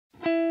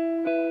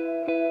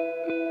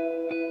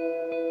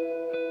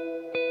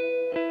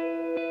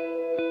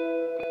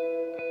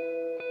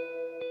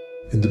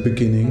in the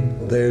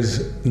beginning,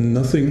 there's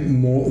nothing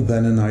more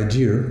than an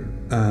idea,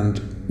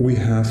 and we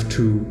have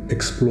to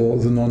explore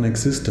the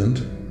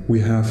non-existent.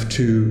 We have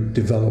to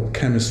develop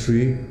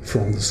chemistry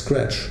from the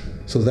scratch.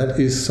 So that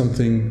is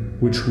something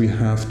which we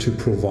have to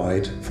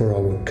provide for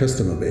our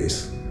customer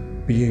base,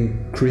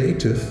 being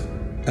creative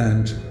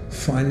and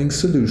finding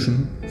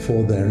solution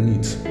for their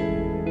needs.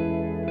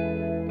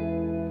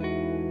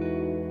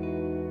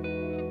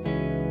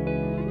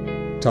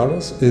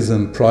 Taros is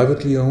a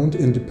privately owned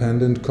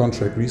independent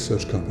contract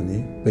research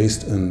company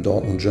based in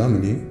Dortmund,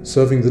 Germany,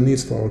 serving the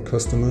needs for our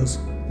customers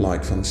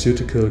like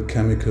pharmaceutical,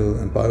 chemical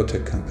and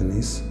biotech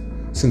companies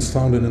since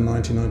founded in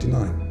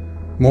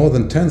 1999. More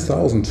than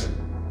 10,000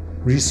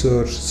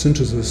 research,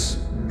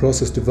 synthesis,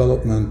 process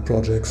development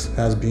projects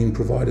has been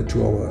provided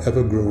to our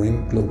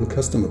ever-growing global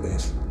customer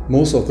base.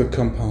 Most of the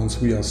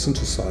compounds we are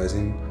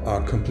synthesizing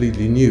are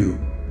completely new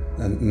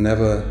and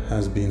never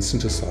has been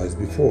synthesized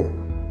before.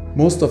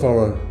 Most of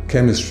our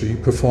chemistry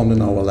performed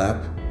in our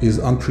lab is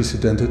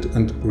unprecedented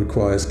and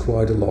requires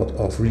quite a lot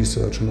of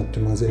research and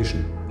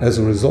optimization. As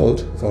a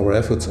result, our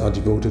efforts are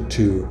devoted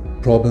to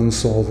problem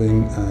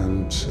solving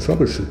and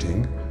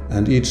troubleshooting,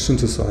 and each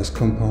synthesized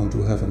compound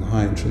will have a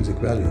high intrinsic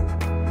value.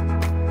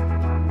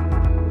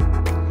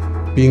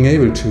 Being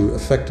able to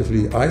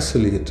effectively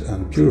isolate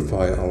and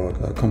purify our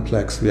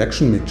complex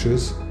reaction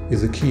mixtures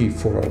is a key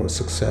for our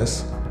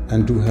success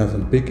and do have a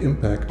big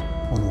impact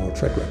on our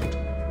track record.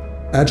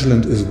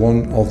 Agilent is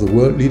one of the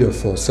world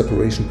leaders for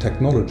separation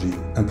technology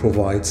and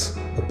provides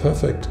a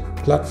perfect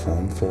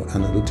platform for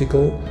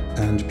analytical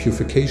and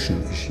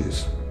purification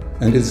issues,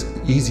 and is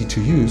easy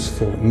to use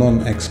for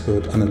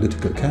non-expert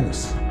analytical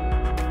chemists.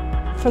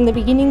 From the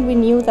beginning we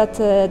knew that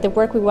the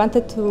work we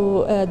wanted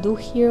to do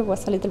here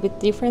was a little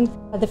bit different.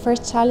 The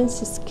first challenge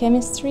is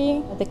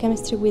chemistry. The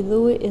chemistry we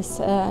do is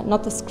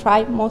not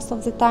described most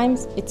of the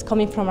times. It's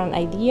coming from an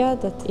idea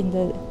that in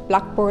the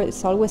blackboard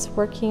is always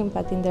working,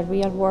 but in the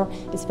real world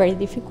it's very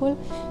difficult.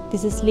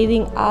 This is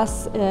leading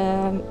us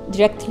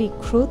directly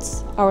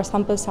crudes. Our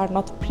samples are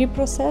not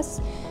pre-processed.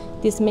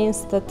 This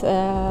means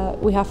that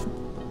we have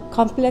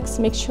complex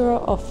mixture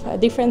of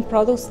different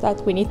products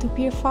that we need to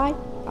purify.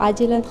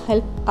 Agilent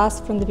helped us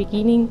from the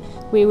beginning.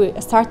 We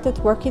started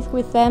working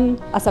with them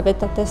as a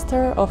beta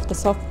tester of the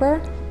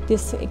software.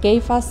 This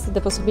gave us the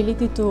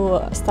possibility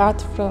to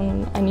start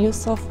from a new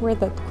software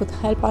that could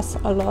help us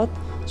a lot,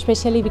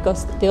 especially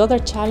because the other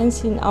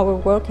challenge in our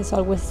work is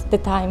always the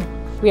time.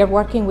 We are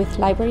working with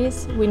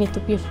libraries. We need to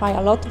purify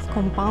a lot of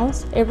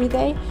compounds every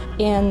day,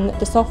 and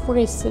the software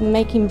is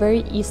making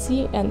very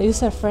easy and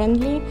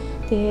user-friendly.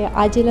 The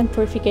Agilent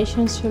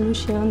purification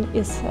solution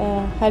is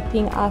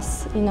helping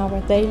us in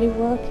our daily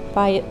work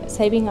by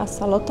saving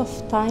us a lot of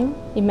time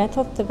in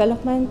method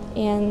development,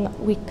 and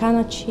we can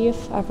achieve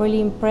a really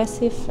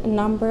impressive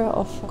number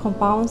of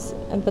compounds,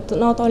 but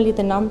not only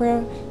the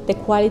number, the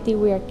quality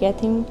we are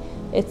getting,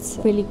 it's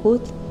really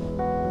good.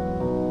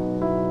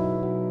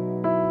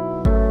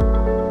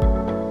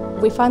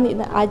 We found in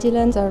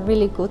Agilent a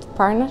really good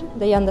partner.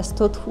 They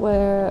understood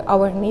where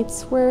our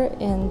needs were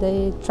and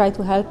they try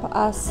to help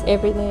us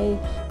every day.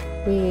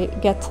 We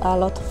get a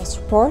lot of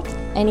support.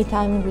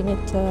 Anytime we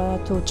need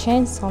to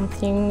change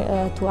something,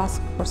 to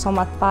ask for some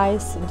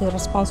advice, the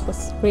response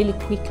was really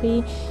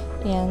quickly,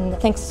 and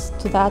thanks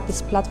to that,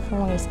 this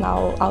platform is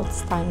now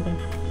outstanding.